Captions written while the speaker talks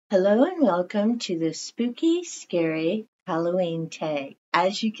Hello and welcome to the Spooky Scary Halloween tag.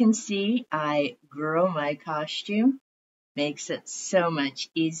 As you can see, I grow my costume, makes it so much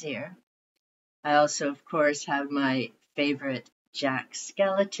easier. I also, of course, have my favorite Jack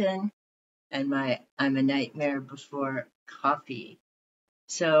skeleton and my I'm a Nightmare Before coffee.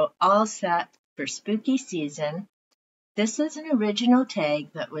 So all set for spooky season. This is an original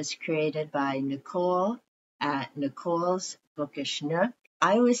tag that was created by Nicole at Nicole's Bookish Nook.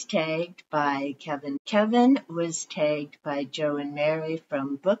 I was tagged by Kevin. Kevin was tagged by Joe and Mary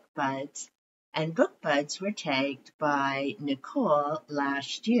from Book Buds, and Book Buds were tagged by Nicole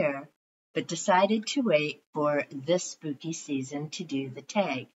last year, but decided to wait for this spooky season to do the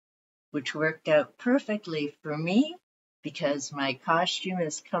tag, which worked out perfectly for me because my costume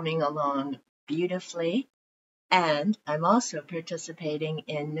is coming along beautifully. And I'm also participating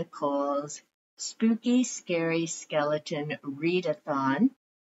in Nicole's Spooky Scary Skeleton Readathon.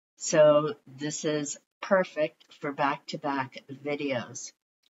 So this is perfect for back-to-back videos.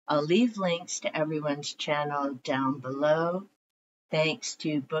 I'll leave links to everyone's channel down below. Thanks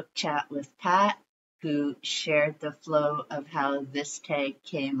to Book Chat with Pat, who shared the flow of how this tag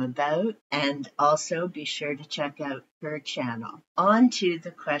came about. And also be sure to check out her channel. On to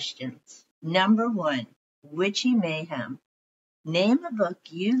the questions. Number 1. Witchy Mayhem. Name a book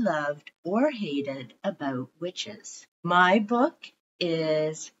you loved or hated about witches. My book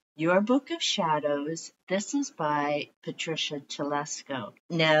is Your Book of Shadows. This is by Patricia Telesco.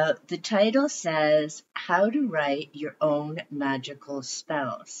 Now, the title says How to Write Your Own Magical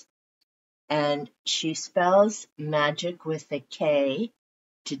Spells. And she spells magic with a K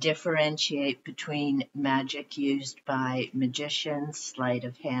to differentiate between magic used by magicians, sleight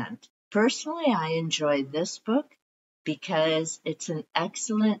of hand. Personally, I enjoy this book because it's an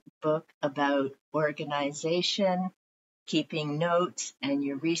excellent book about organization, keeping notes, and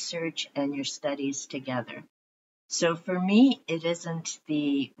your research and your studies together. So for me, it isn't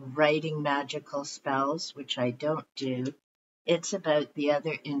the writing magical spells, which I don't do. It's about the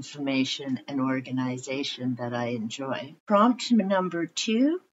other information and organization that I enjoy. Prompt number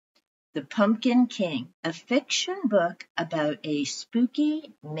 2. The Pumpkin King, a fiction book about a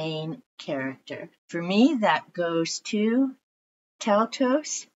spooky main character. For me, that goes to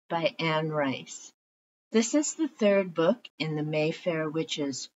Taltos by Anne Rice. This is the third book in the Mayfair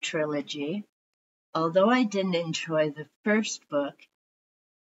Witches trilogy. Although I didn't enjoy the first book,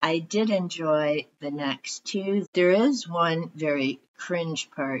 I did enjoy the next two. There is one very cringe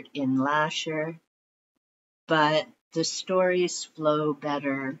part in Lasher, but the stories flow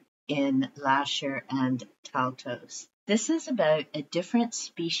better in Lasher and Taltos. This is about a different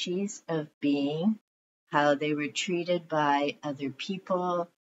species of being, how they were treated by other people,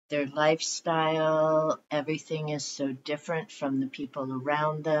 their lifestyle, everything is so different from the people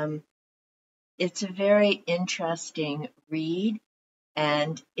around them. It's a very interesting read,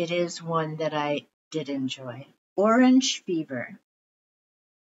 and it is one that I did enjoy. Orange Fever.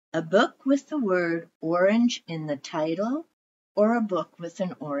 A book with the word orange in the title, or a book with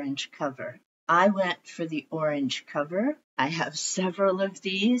an orange cover. I went for the orange cover. I have several of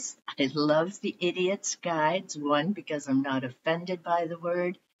these. I love the Idiot's Guides. 1, because I'm not offended by the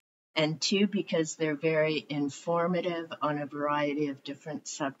word, and 2, because they're very informative on a variety of different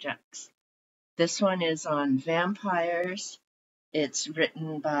subjects. This one is on vampires. It's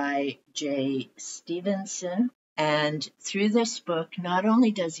written by J. Stevenson. And through this book, not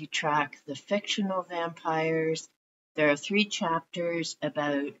only does he track the fictional vampires, there are 3 chapters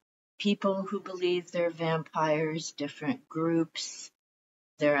about people who believe they're vampires, different groups,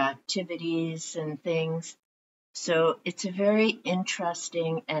 their activities and things. So it's a very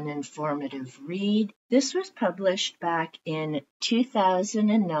interesting and informative read. This was published back in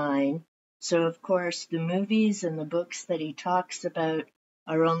 2009. So, of course, the movies and the books that he talks about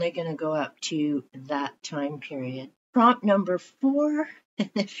are only going to go up to that time period. Prompt number 4, and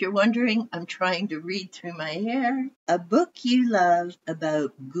if you're wondering, I'm trying to read through my hair. A book you love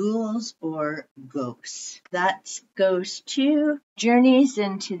about ghouls or ghosts. That goes to Journeys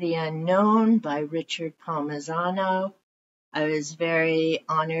into the Unknown by Richard Palmisano. I was very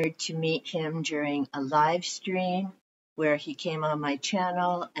honored to meet him during a live stream where he came on my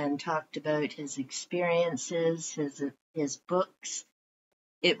channel and talked about his experiences, his books.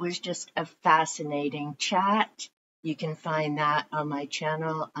 It was just a fascinating chat. You can find that on my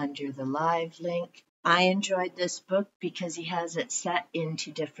channel under the live link. I enjoyed this book because he has it set into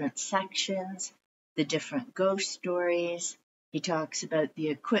different sections, the different ghost stories. He talks about the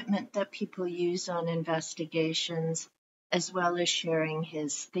equipment that people use on investigations, as well as sharing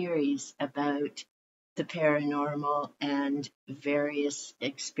his theories about the paranormal and various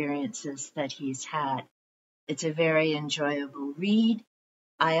experiences that he's had. It's a very enjoyable read.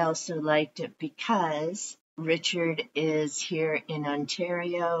 I also liked it because Richard is here in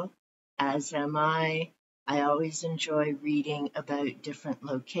Ontario, as am I. I always enjoy reading about different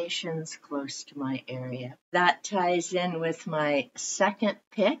locations close to my area. That ties in with my second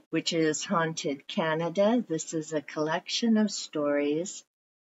pick, which is Haunted Canada. This is a collection of stories.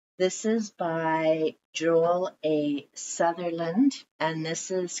 This is by Joel A. Sutherland, and this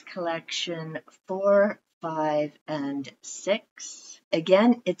is collection 4, 5, and 6.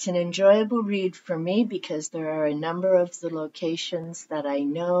 Again, it's an enjoyable read for me because there are a number of the locations that I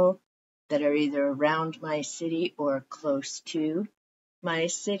know that are either around my city or close to my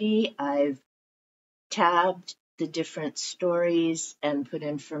city. I've tabbed the different stories and put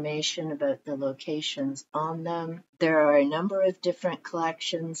information about the locations on them. There are a number of different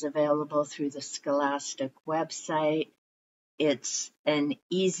collections available through the Scholastic website. It's an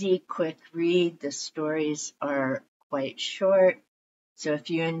easy, quick read. The stories are quite short. So if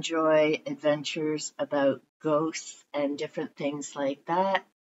you enjoy adventures about ghosts and different things like that,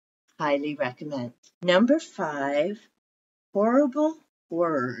 highly recommend. Number 5, Horrible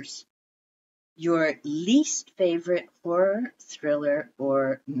Horrors. Your least favorite horror, thriller,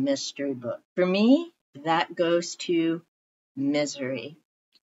 or mystery book. For me, that goes to Misery.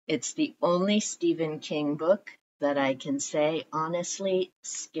 It's the only Stephen King book that I can say honestly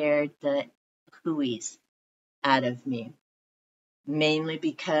scared the hooies out of me. Mainly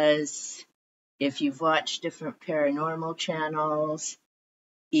because if you've watched different paranormal channels,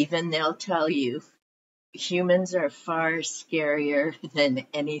 even they'll tell you humans are far scarier than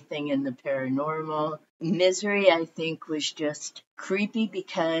anything in the paranormal. Misery, I think, was just creepy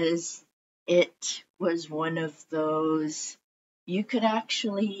because it was one of those, you could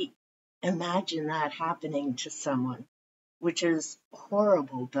actually imagine that happening to someone, which is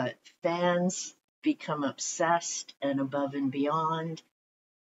horrible, but fans become obsessed and above and beyond.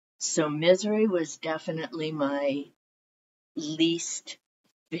 So Misery was definitely my least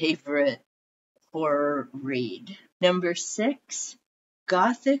favorite horror read. Number 6,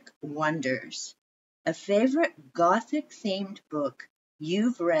 Gothic Wonders. A favorite Gothic-themed book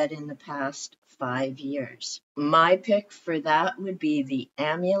you've read in the past 5 years. My pick for that would be The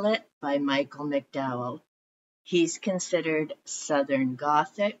Amulet by Michael McDowell. He's considered Southern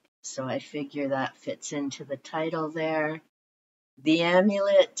Gothic, so I figure that fits into the title there. The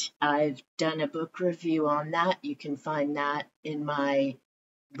Amulet, I've done a book review on that. You can find that in my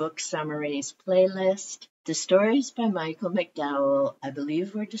book summaries playlist. The stories by Michael McDowell, I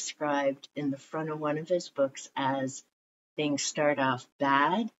believe, were described in the front of one of his books as things start off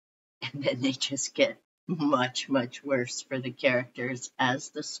bad and then they just get much, much worse for the characters as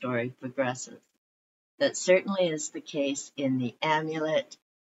the story progresses. That certainly is the case in The Amulet.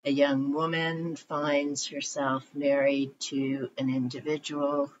 A young woman finds herself married to an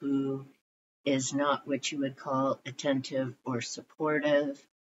individual who is not what you would call attentive or supportive.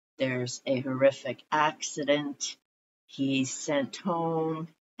 There's a horrific accident. He's sent home,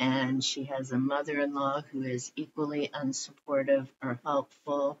 and she has a mother-in-law who is equally unsupportive or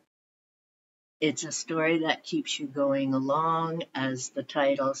helpful. It's a story that keeps you going along, as the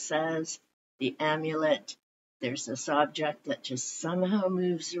title says. The Amulet, there's this object that just somehow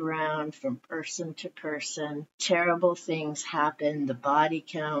moves around from person to person. Terrible things happen. The body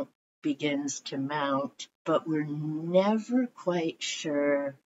count begins to mount, but we're never quite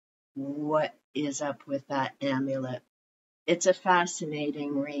sure what is up with that amulet. It's a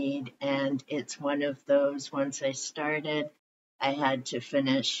fascinating read, and it's one of those, once I started, I had to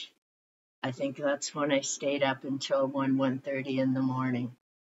finish. I think that's when I stayed up until 1:30 in the morning.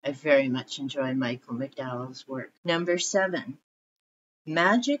 I very much enjoy Michael McDowell's work. Number 7,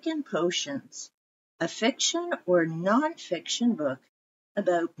 Magic and Potions, a fiction or non-fiction book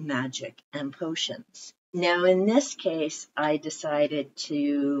about magic and potions. Now, in this case, I decided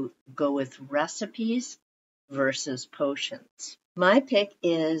to go with recipes versus potions. My pick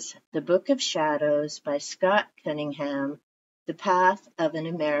is The Book of Shadows by Scott Cunningham, The Path of an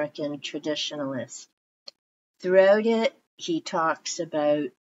American Traditionalist. Throughout it, he talks about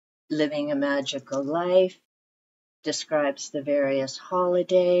living a magical life, describes the various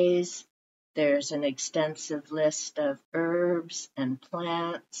holidays. There's an extensive list of herbs and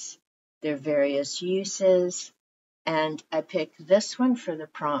plants, their various uses, and I picked this one for the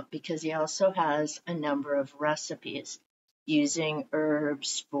prompt because he also has a number of recipes using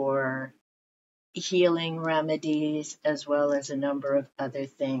herbs for healing remedies as well as a number of other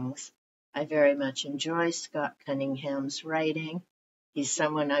things. I very much enjoy Scott Cunningham's writing. He's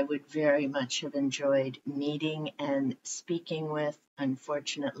someone I would very much have enjoyed meeting and speaking with.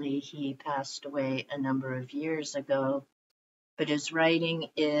 Unfortunately, he passed away a number of years ago, but his writing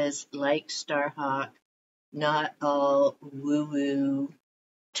is like Starhawk, not all woo-woo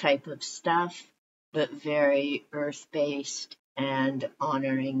type of stuff, but very earth-based and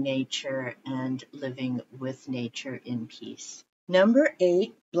honoring nature and living with nature in peace. Number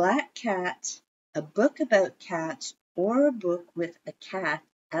 8, Black Cats, a book about cats or a book with a cat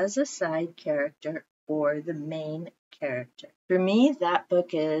as a side character or the main character. For me, that book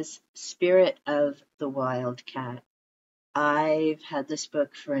is Spirit of the Wild Cat. I've had this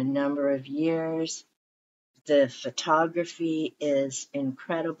book for a number of years. The photography is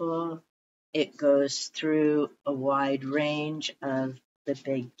incredible. It goes through a wide range of the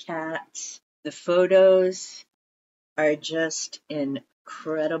big cats. The photos are just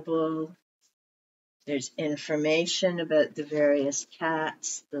incredible. There's information about the various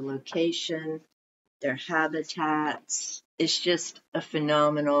cats, the location, their habitats. It's just a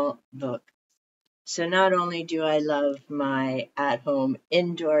phenomenal book. So not only do I love my at-home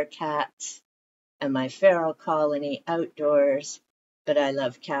indoor cats and my feral colony outdoors, but I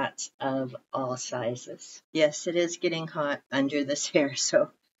love cats of all sizes. Yes, it is getting hot under this hair,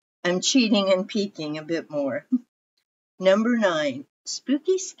 so I'm cheating and peeking a bit more. Number 9,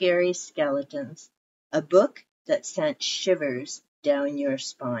 Spooky Scary Skeletons, a book that sent shivers down your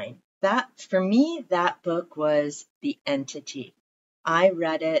spine. For me, that book was The Entity. I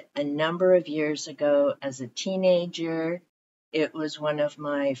read it a number of years ago as a teenager. It was one of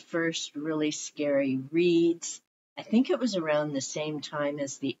my first really scary reads. I think it was around the same time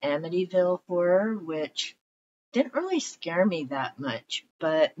as the Amityville Horror, which didn't really scare me that much,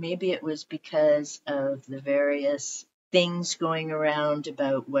 but maybe it was because of the various things going around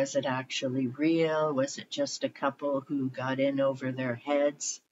about, was it actually real? Was it just a couple who got in over their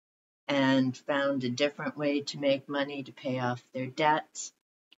heads and found a different way to make money to pay off their debts?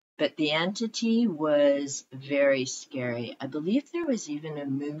 But The Entity was very scary. I believe there was even a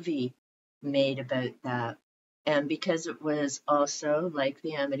movie made about that. And because it was also, like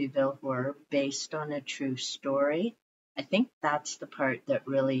the Amityville Horror, based on a true story, I think that's the part that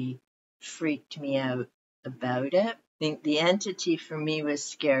really freaked me out about it. I think The Entity for me was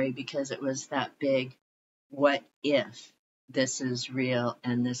scary because it was that big, what if this is real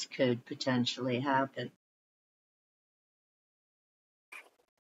and this could potentially happen?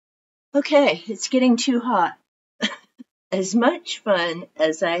 Okay, it's getting too hot. As much fun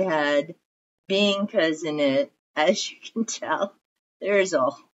as I had being Cousin It, as you can tell, there's a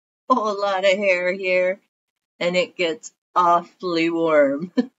whole lot of hair here, and it gets awfully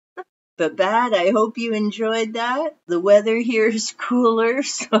warm. But Bad, I hope you enjoyed that. The weather here is cooler,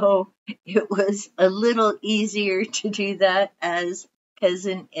 so it was a little easier to do that as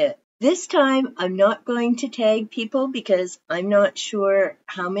Cousin It. This time, I'm not going to tag people because I'm not sure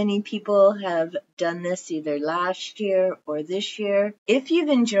how many people have done this either last year or this year. If you've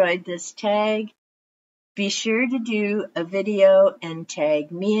enjoyed this tag, be sure to do a video and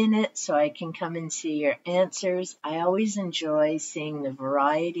tag me in it so I can come and see your answers. I always enjoy seeing the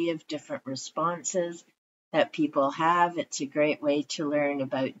variety of different responses that people have. It's a great way to learn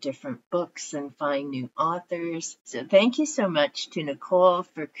about different books and find new authors. So thank you so much to Nicole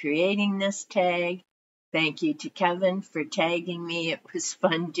for creating this tag. Thank you to Kevin for tagging me. It was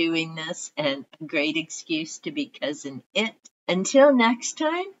fun doing this and a great excuse to be Cousin It. Until next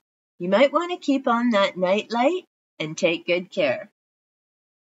time, you might want to keep on that nightlight and take good care.